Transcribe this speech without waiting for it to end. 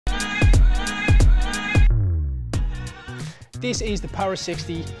This is the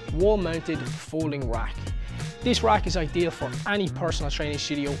Power60 wall-mounted folding rack. This rack is ideal for any personal training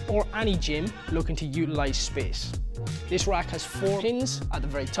studio or any gym looking to utilize space. This rack has 4 pins at the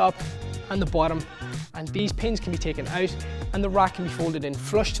very top and the bottom, and these pins can be taken out and the rack can be folded in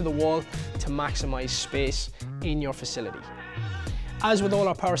flush to the wall to maximize space in your facility. As with all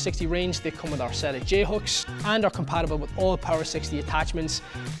our Power60 range, they come with our set of J-hooks and are compatible with all Power60 attachments,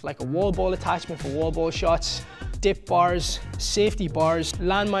 like a wall ball attachment for wall ball shots, dip bars, safety bars,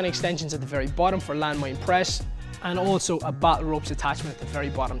 landmine extensions at the very bottom for landmine press, and also a battle ropes attachment at the very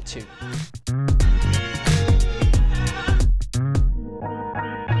bottom too.